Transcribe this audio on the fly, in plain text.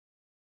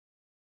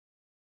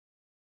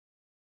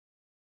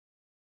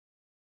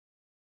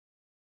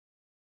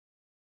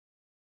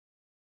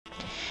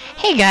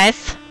Hey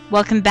guys,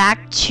 welcome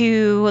back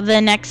to the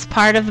next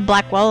part of the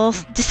Blackwell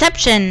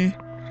deception.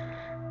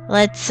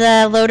 Let's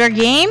load our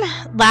game.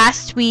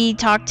 Last we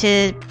talked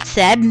to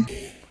Seb.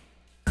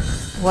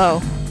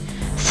 Whoa.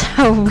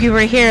 So we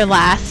were here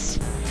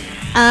last.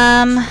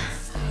 Let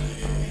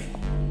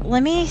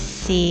me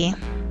see.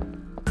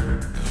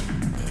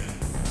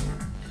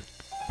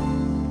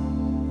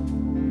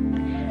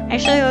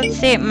 Actually, let's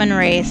see at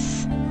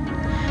Munrace.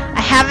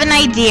 I have an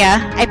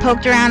idea. I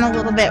poked around a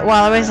little bit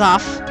while I was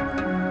off.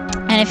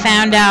 And I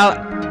found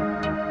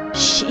out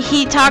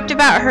he talked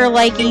about her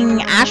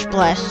liking Ash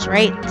Bless,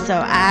 right? So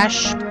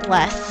Ash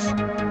Bless.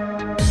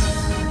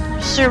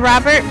 Sir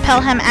Robert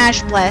Pelham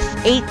Ash Bless,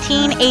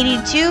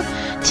 1882 to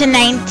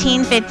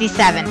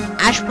 1957.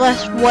 Ash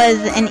Bless was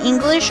an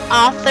English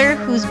author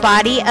whose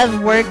body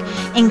of work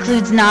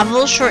includes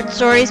novels, short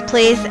stories,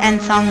 plays,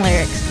 and song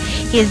lyrics.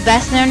 He is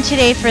best known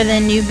today for the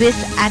Anubis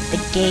at the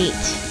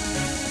Gate.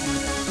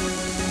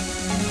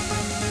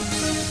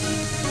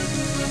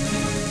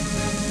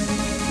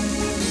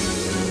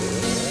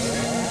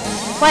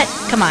 What?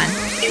 Come on.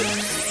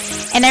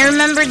 And I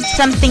remembered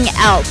something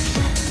else.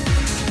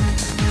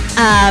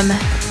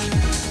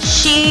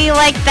 She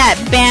liked that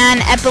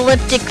band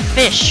Epileptic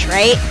Fish,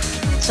 right?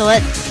 So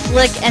let's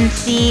look and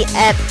see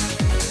Epileptic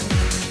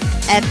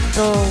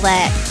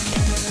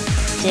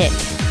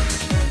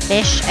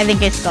Fish. I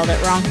think I spelled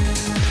it wrong.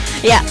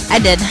 Yeah, I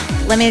did.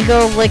 Let me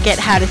go look at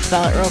how to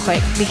spell it real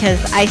quick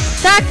because I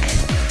suck.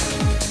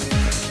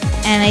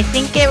 And I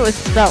think it was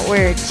spelled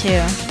weird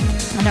too.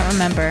 I don't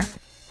remember.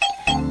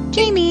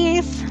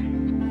 Jamie's.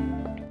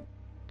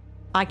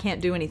 I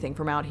can't do anything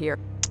from out here.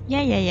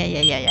 Yeah.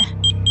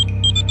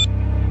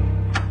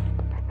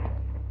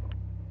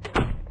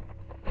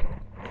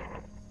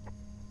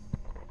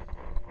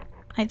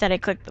 I thought I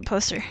clicked the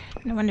poster.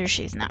 No wonder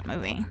she's not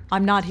moving.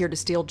 I'm not here to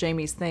steal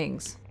Jamie's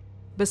things.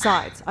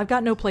 Besides, I've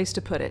got no place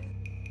to put it.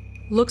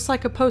 Looks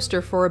like a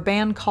poster for a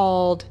band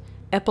called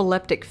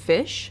Epileptic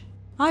Fish?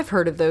 I've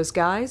heard of those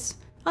guys.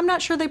 I'm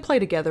not sure they play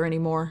together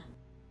anymore.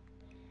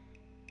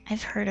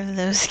 I've heard of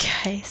those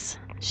guys.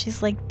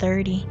 She's like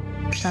 30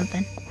 or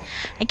something.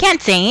 I can't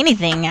say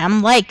anything.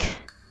 I'm like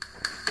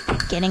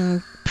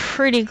getting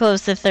pretty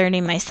close to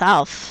 30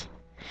 myself.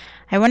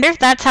 I wonder if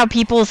that's how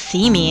people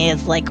see me,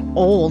 as like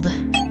old.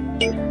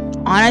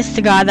 Honest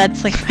to God,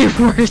 that's like my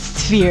worst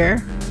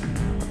fear.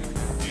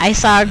 I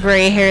saw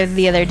gray hair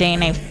the other day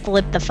and I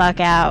flipped the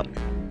fuck out.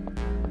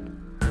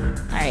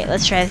 Alright,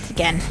 let's try this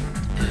again.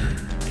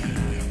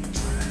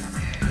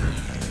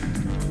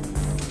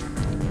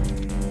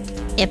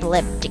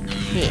 Epileptic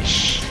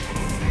Fish.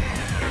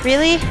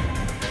 Really?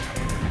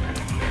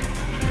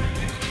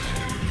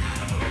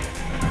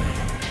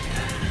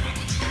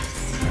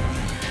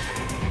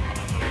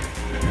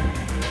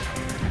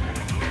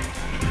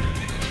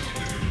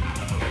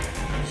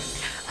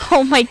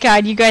 Oh my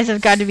god, you guys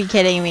have got to be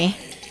kidding me.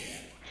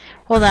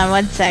 Hold on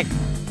one sec.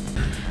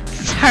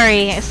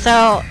 Sorry,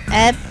 so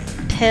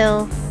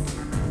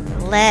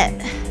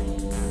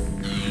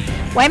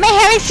Why am I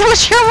having so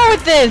much trouble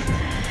with this?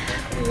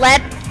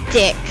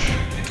 Leptic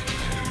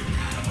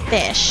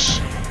Fish.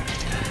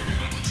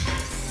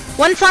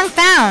 One song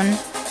found.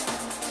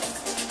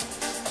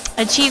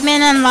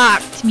 Achievement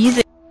unlocked.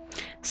 Music.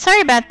 Sorry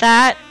about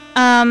that.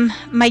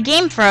 My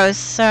game froze,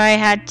 so I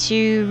had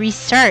to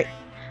restart.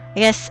 I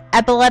guess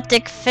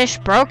Epileptic Fish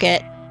broke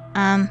it.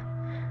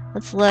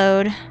 Let's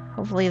load.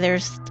 Hopefully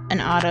there's an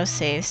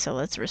autosave, so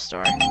let's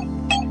restore.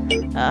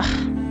 Ugh.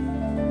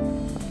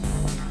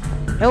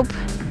 Nope.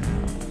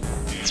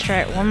 Let's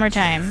try it one more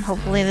time.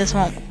 Hopefully this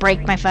won't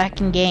break my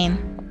fucking game.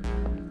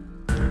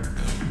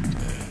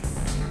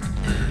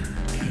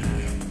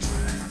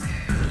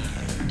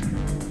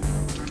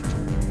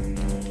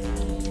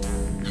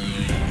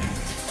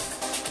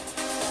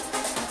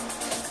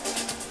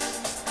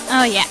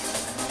 Oh yeah.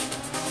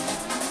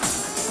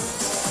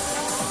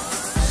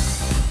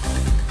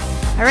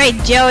 Alright,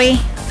 Joey.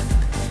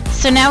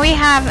 So now we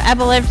have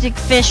Epileptic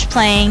Fish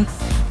playing,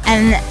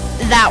 and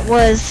that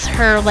was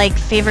her, like,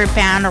 favorite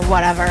band or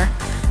whatever.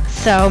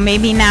 So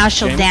maybe now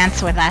she'll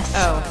dance with us.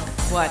 Oh,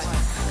 what?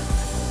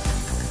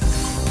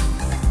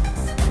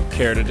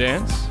 Care to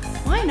dance?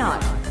 Why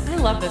not? I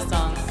love this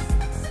song.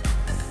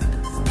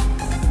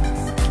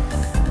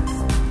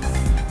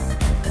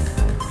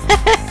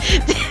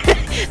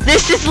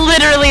 This is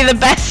literally the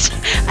best.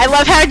 I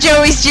love how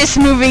Joey's just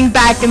moving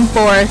back and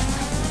forth.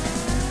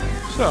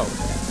 So,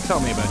 tell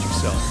me about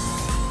yourself.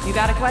 You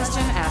got a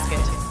question? Ask it.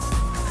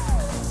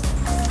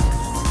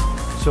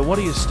 So what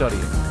are you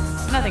studying?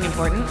 Nothing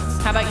important.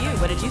 How about you?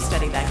 What did you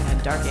study back in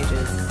the dark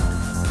ages?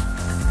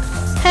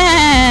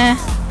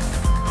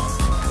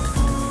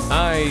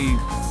 I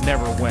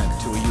never went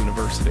to a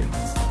university.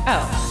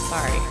 Oh,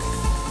 sorry.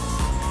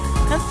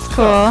 That's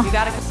cool. You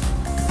got a...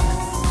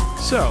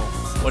 So,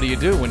 what do you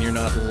do when you're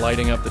not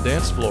lighting up the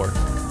dance floor?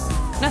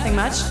 Nothing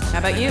much. How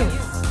about you?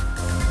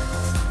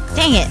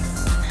 Dang it.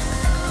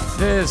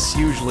 This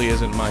usually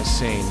isn't my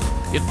scene.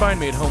 You'd find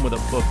me at home with a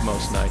book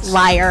most nights.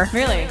 Liar.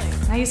 Really?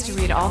 I used to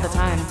read all the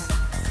time.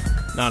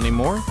 Not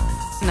anymore?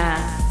 Nah.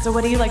 So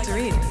what do you like to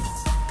read?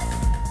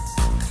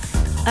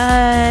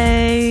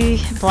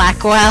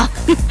 Blackwell.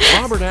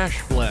 Robert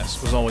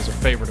Ashbless was always a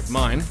favorite of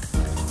mine.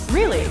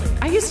 Really?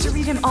 I used to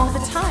read him all the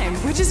time.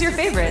 Which is your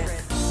favorite?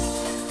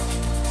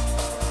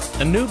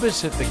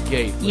 Anubis at the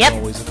Gate was Yep.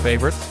 always a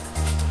favorite.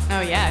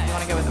 Oh yeah, if you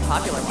want to go with the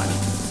popular one.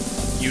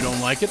 You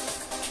don't like it?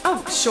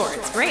 Oh, sure,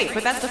 it's great,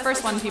 but that's the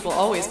first one people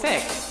always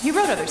pick. He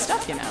wrote other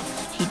stuff, you know.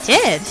 He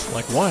did.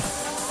 Like what?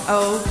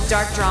 Oh,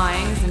 dark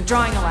drawings and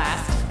drawing a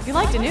last. If you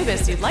liked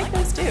Anubis, you'd like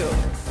those too.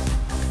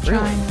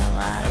 Drawing the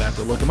last. I'd have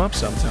to look him up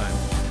sometime.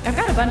 I've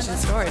got a bunch in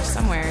storage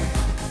somewhere.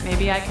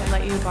 Maybe I could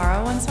let you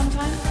borrow one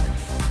sometime?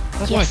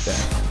 I'd Yes. like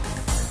that.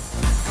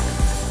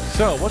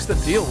 So, what's the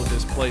deal with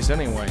this place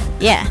anyway?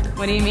 Yeah.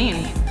 What do you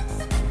mean?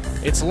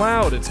 It's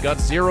loud, it's got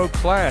zero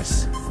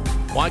class.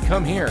 Why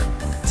come here?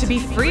 To be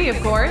free,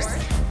 of course.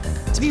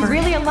 To be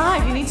really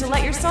alive, you need to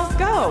let yourself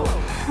go.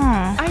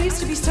 Huh. I used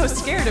to be so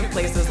scared of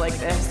places like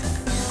this.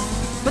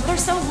 But they're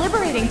so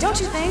liberating, don't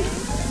you think?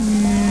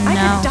 I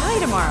could die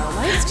tomorrow.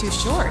 Life's too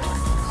short.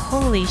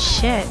 Holy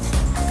shit.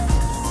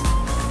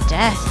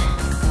 Death.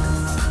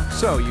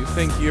 So, you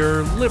think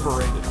you're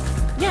liberated?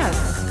 Yes,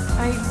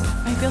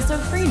 I feel so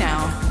free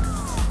now.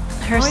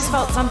 I always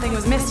felt something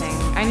was missing.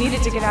 I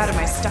needed to get out of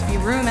my stuffy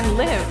room and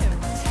live.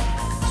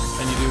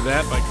 And you do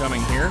that by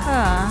coming here?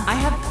 I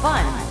have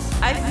fun.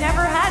 I've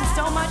never had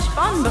so much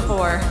fun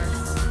before.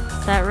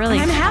 Is that really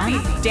And I'm fun?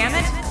 happy, damn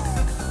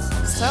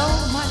it. So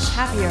much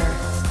happier.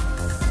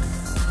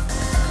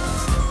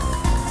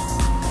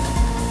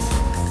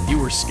 You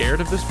were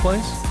scared of this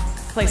place?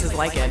 Places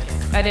like it.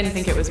 I didn't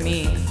think it was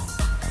me.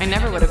 I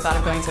never would have thought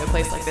of going to a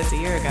place like this a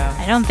year ago.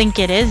 I don't think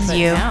it is But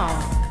you. now,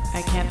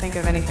 I can't think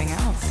of anything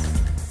else.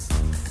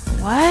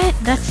 What?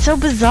 That's so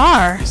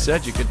bizarre. You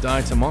said you could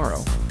die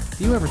tomorrow.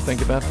 Do you ever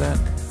think about that?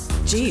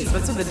 Geez,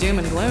 what's with the doom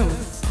and gloom?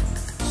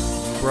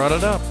 You brought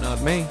it up,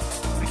 not me.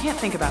 I can't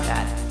think about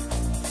that.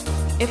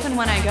 If and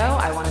when I go,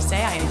 I want to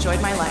say I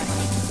enjoyed my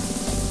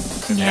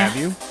life. And Yeah. have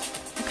you?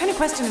 What kind of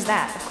question is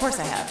that? Of course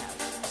I have.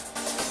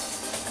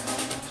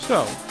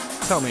 So,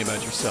 tell me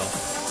about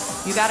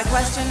yourself. You got a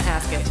question?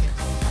 Ask it.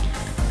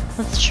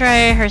 Let's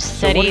try her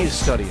So what are you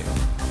studies.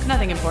 studying?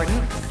 Nothing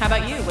important. How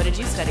about you? What did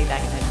you study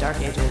back in the dark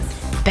ages?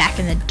 Back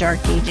in the dark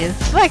ages.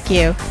 Fuck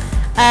you.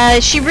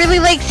 She really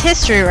likes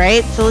history,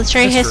 right? So let's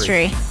try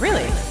History. history.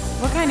 Really?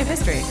 What kind of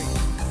history?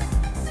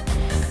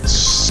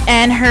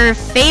 And her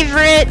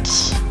favorite...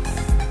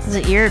 Was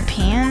it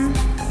European?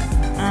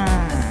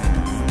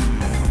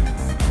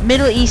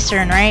 Middle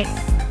Eastern, right?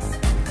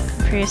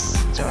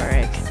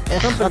 Prehistoric. Ugh, I'll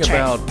Something try.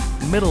 about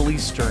Middle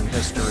Eastern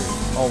history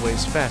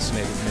always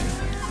fascinated me.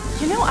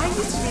 You know, I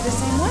used to be the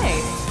same way.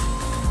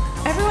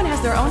 Everyone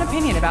has their own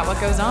opinion about what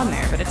goes on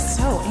there, but it's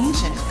so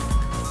ancient.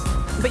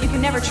 But you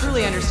can never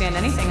truly understand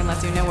anything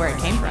unless you know where it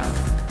came from.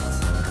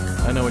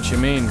 I know what you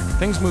mean.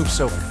 Things move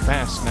so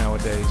fast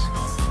nowadays.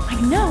 I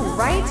know,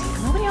 right?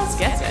 Nobody else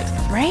gets it.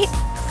 Right?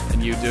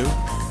 And you do?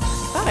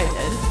 I thought I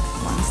did,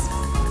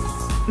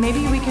 once.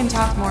 Maybe we can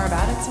talk more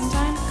about it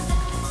sometime?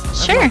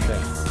 Sure. I'd like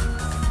that.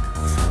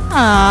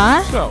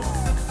 Aww. So,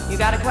 You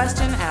got a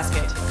question? Ask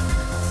it.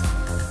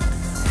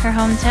 Her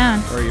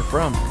hometown. where are you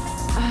from?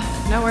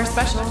 Nowhere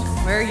special.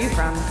 Where are you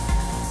from?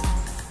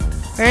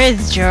 Where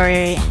is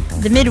Jory?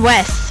 The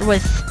Midwest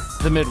was...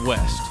 The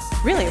Midwest.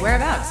 Really,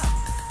 whereabouts?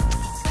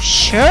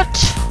 Shut.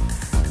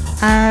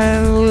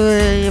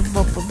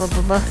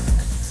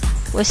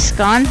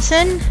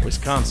 Wisconsin?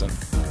 Wisconsin.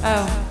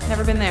 Oh,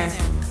 never been there.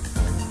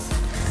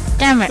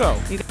 Damn it. So,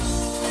 You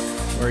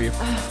where are you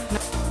from?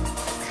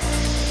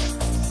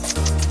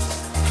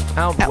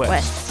 Out Out west.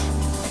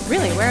 west.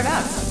 Really,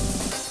 whereabouts?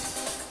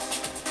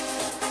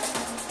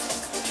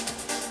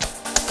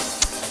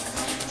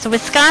 So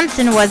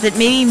Wisconsin was it?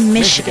 Maybe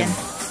Michigan.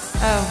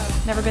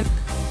 Oh, never been.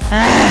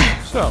 Ah,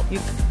 So, You-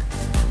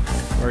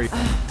 where are you?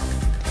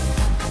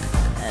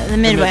 the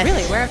Midwest.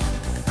 Really, where?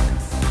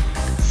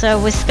 So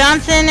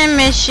Wisconsin and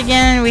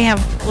Michigan. We have.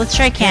 Let's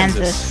try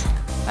Kansas.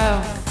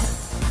 Oh,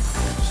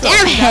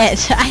 Damn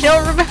it! I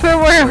don't remember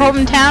where her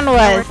hometown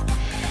was.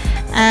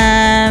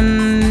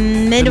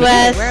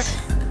 Midwest.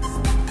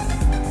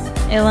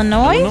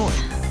 Illinois. Illinois.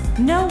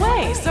 no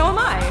way. So am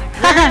I.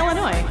 Where in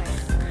Illinois?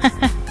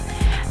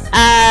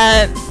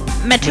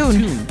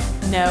 Mattoon.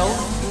 No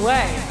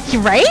way.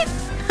 You right?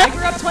 I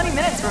grew up 20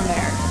 minutes from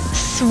there.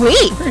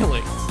 Sweet.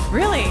 Really?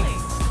 Really?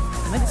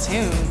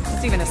 Mattoon.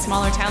 It's even a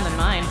smaller town than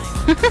mine.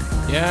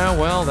 Yeah,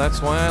 well,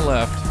 that's why I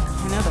left.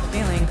 I know the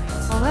feeling.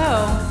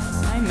 Although,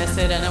 I miss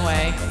it in a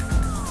way.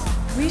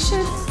 We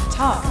should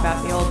talk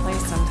about the old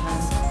place sometime.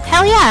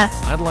 Hell yeah.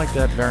 I'd like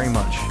that very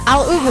much.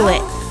 I'll Google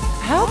it.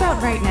 How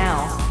about right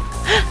now?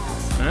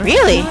 Huh?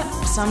 Really?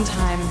 Not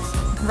sometime.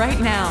 Right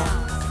now.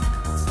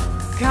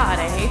 God,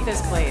 I hate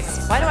this place.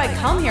 Why do I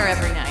come here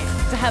every night?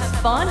 To have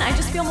fun? I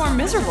just feel more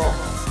miserable.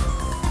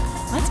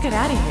 Let's get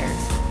out of here.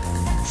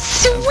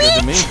 Sounds good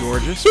to me, Sweet.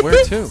 gorgeous.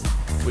 Where to?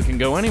 We can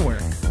go anywhere.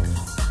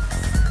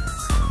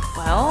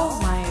 Well,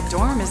 my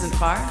dorm isn't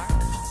far.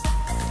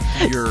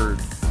 Your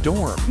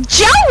dorm.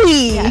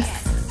 Joey.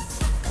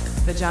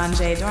 The John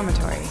Jay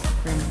Dormitory,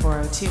 room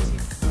 402.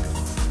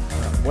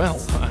 Well,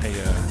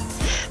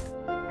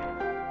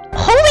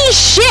 Holy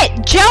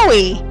shit,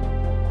 Joey!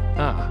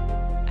 Ah.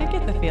 I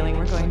get the feeling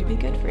we're going to be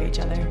good for each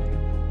other.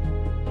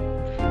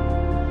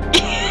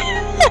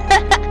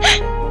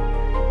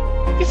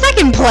 You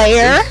fucking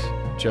player!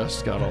 This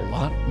just got a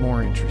lot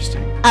more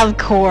interesting. Of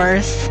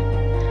course.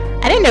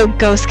 I didn't know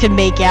ghosts could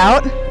make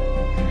out.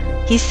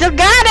 He still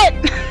got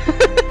it!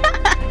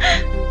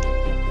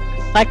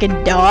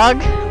 Fucking dog.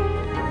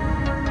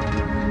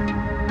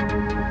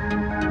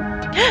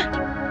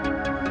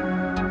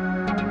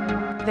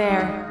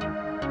 There.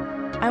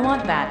 I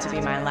want that to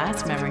be my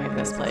last memory of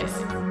this place.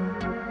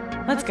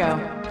 Let's go.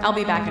 I'll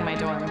be back in my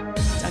dorm.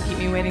 Don't keep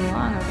me waiting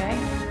long, okay?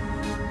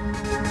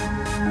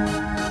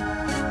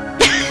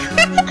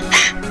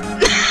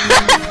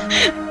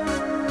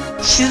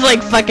 She's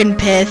like fucking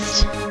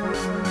pissed.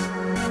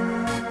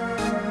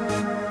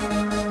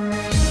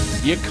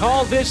 You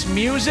call this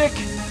music?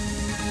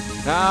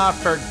 Ah,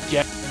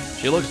 forget.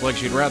 She looks like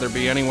she'd rather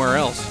be anywhere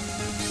else.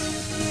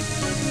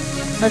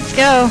 Let's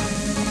go.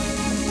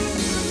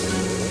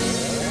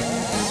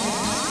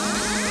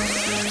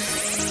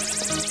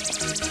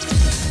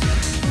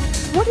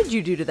 What did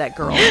you do to that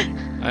girl?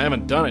 I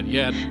haven't done it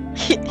yet.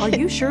 Are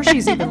you sure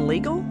she's even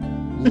legal?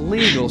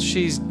 Legal,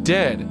 she's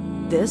dead.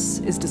 This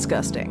is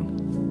disgusting.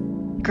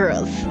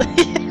 Gross.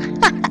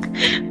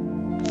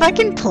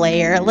 Fucking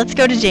player. Let's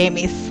go to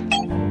Jamie's.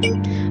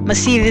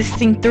 Must see this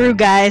thing through,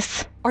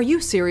 guys. Are you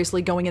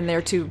seriously going in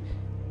there to...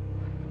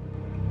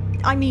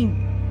 I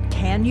mean,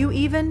 can you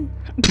even?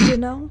 You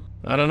know?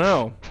 I don't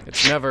know.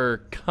 It's never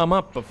come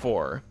up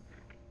before.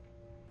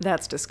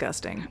 That's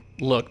disgusting.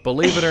 Look,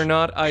 believe it or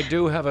not, I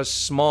do have a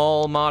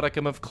small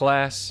modicum of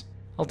class.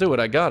 I'll do what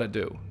I gotta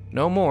do.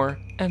 No more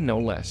and no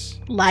less.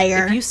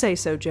 Liar. If you say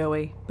so,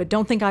 Joey. But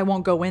don't think I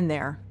won't go in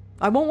there.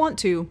 I won't want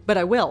to, but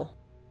I will.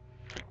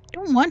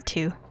 Don't want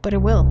to, but I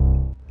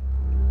will.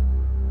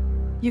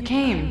 You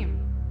came.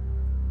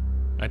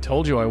 I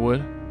told you I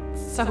would.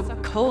 It's so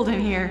cold in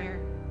here.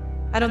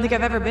 I don't think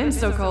I've ever been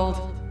so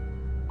cold.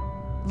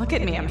 Look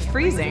at me, I'm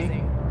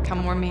freezing.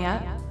 Come warm me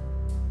up.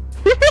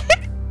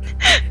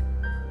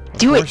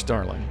 Do Of it. course,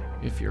 darling,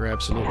 if you're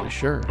absolutely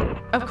sure.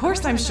 Of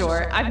course I'm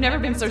sure. I've never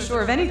been so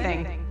sure of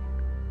anything.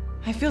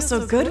 I feel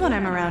so good when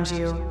I'm around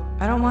you.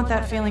 I don't want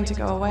that feeling to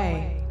go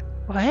away.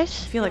 What? I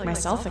feel like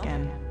myself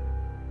again.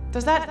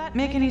 Does that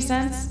make any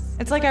sense?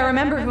 It's like I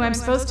remember who I'm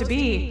supposed to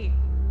be,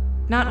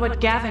 not what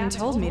Gavin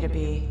told me to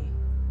be.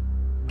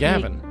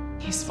 Gavin.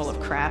 He's full of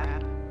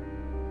crap.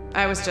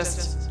 I was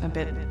just a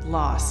bit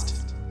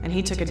lost, and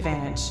he took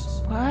advantage.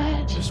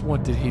 What? Just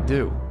what did he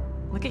do?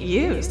 Look at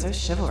you, so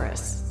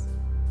chivalrous.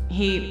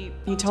 He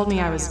told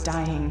me I was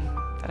dying,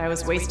 that I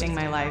was wasting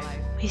my life.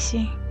 We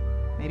see.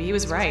 Maybe he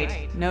was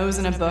right. Nose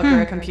in a book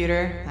or a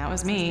computer, that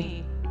was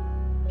me.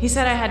 He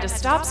said I had to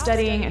stop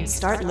studying and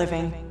start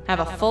living, have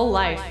a full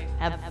life,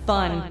 have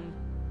fun.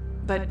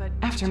 But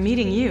after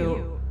meeting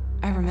you,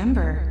 I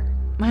remember,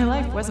 my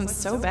life wasn't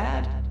so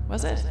bad,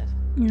 was it?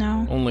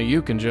 No. Only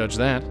you can judge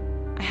that.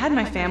 I had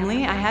my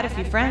family, I had a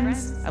few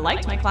friends, I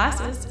liked my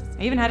classes,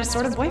 I even had a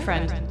sort of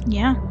boyfriend.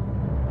 Yeah.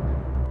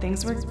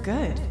 Things were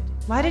good.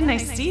 Why didn't I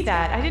see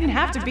that? I didn't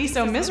have to be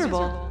so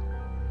miserable.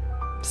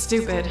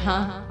 Stupid,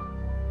 huh?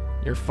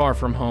 You're far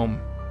from home.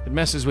 It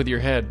messes with your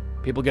head.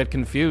 People get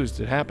confused.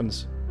 It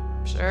happens.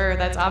 Sure,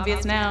 that's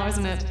obvious now,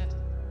 isn't it?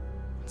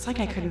 It's like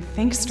I couldn't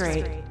think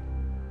straight.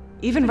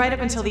 Even right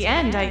up until the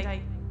end,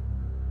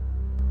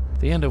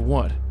 The end of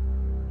what?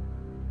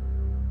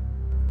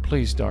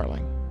 Please,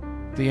 darling.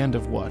 The end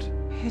of what?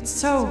 It's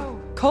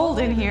so cold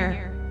in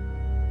here.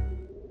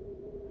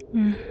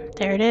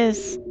 There it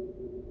is.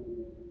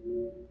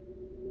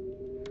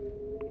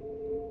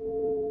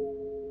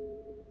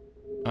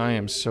 I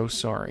am so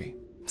sorry.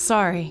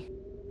 Sorry.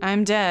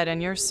 I'm dead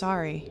and you're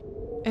sorry.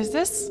 Is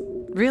this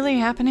really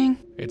happening?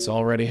 It's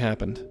already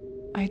happened.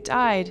 I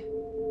died.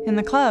 In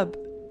the club.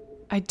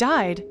 I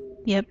died.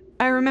 Yep.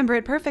 I remember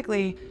it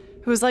perfectly.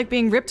 It was like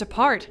being ripped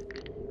apart.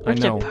 I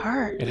know.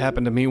 apart. It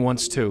happened to me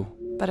once too.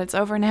 But it's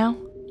over now?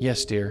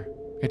 Yes, dear.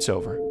 It's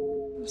over.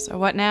 So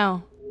what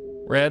now?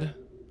 Red,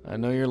 I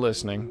know you're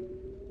listening.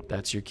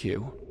 That's your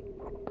cue.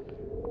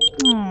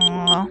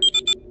 Aww.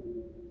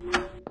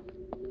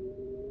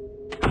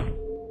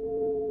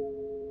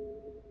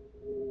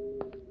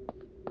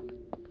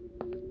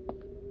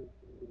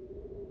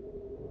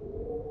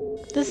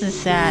 This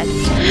is sad.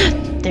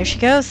 There she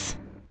goes.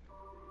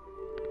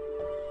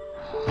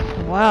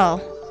 Well,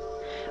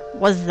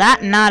 was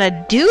that not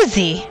a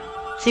doozy?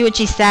 See what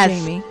she says.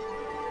 Jamie.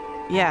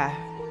 Yeah.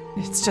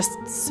 It's just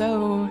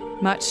so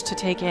much to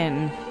take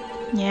in.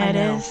 Yeah, I it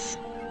know. is.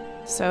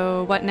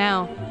 So what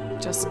now?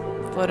 Just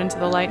float into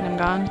the light and I'm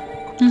gone?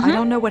 I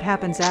don't know what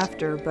happens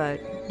after, but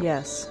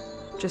yes.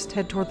 Just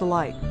head toward the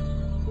light.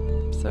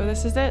 So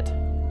this is it?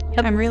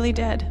 Yep. I'm really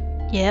dead.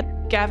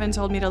 Yep. Gavin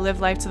told me to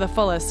live life to the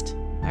fullest.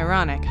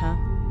 Ironic, huh?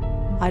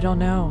 I don't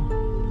know.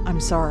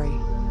 I'm sorry.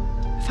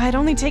 If I had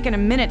only taken a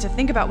minute to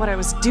think about what I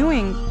was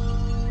doing...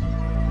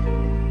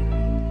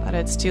 But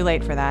it's too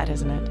late for that,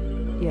 isn't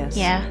it? Yes.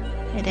 Yeah,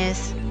 it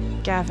is.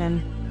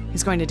 Gavin,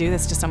 he's going to do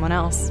this to someone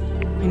else.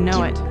 I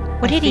know it.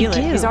 What I did he feel it.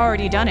 do? He's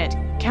already done it.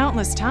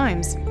 Countless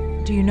times.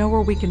 Do you know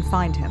where we can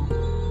find him?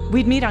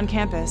 We'd meet on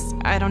campus.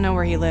 I don't know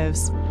where he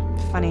lives.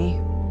 Funny.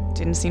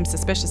 Didn't seem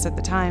suspicious at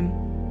the time.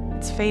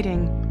 It's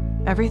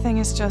fading. Everything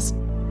is just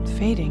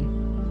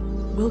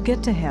fading. We'll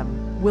get to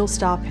him. We'll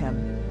stop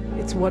him.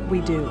 It's what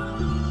we do.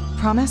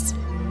 Promise?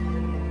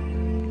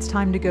 It's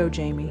time to go,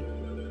 Jamie.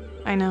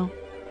 I know.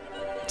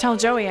 Tell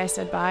Joey I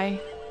said bye.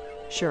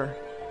 Sure.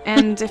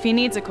 And if he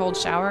needs a cold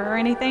shower or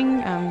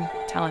anything,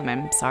 tell him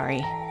I'm sorry.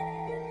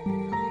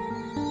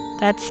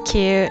 That's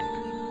cute.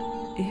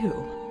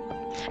 Ew.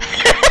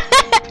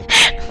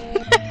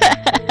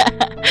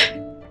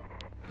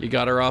 You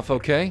got her off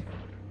okay?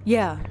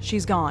 Yeah,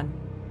 she's gone.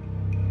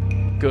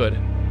 Good.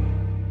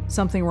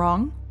 Something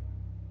wrong?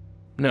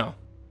 No.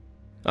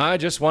 I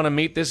just want to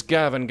meet this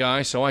Gavin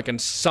guy so I can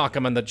sock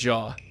him in the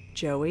jaw.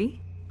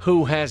 Joey?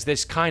 Who has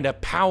this kind of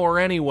power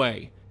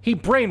anyway? He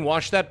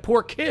brainwashed that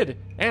poor kid,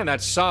 and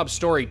that sob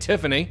story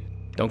Tiffany.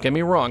 Don't get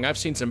me wrong, I've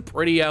seen some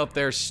pretty out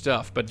there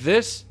stuff, but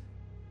this?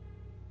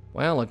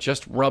 Well, it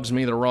just rubs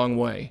me the wrong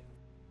way.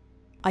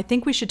 I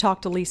think we should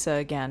talk to Lisa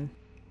again.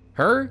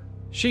 Her?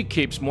 She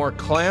keeps more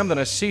clam than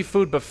a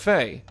seafood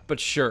buffet, but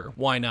sure,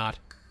 why not?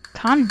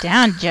 Calm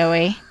down,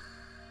 Joey.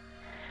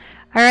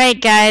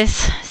 Alright,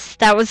 guys.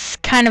 That was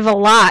kind of a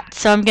lot,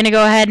 so I'm gonna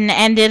go ahead and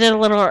end it a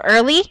little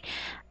early.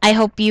 I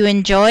hope you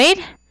enjoyed.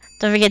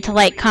 Don't forget to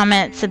like,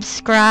 comment,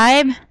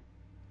 subscribe.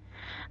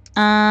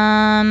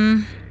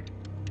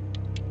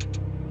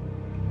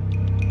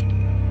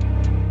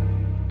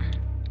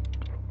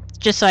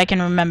 Just so I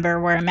can remember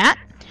where I'm at.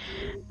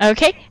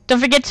 Okay, don't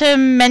forget to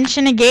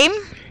mention a game.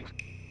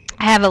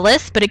 I have a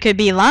list, but it could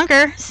be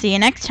longer. See you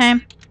next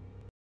time.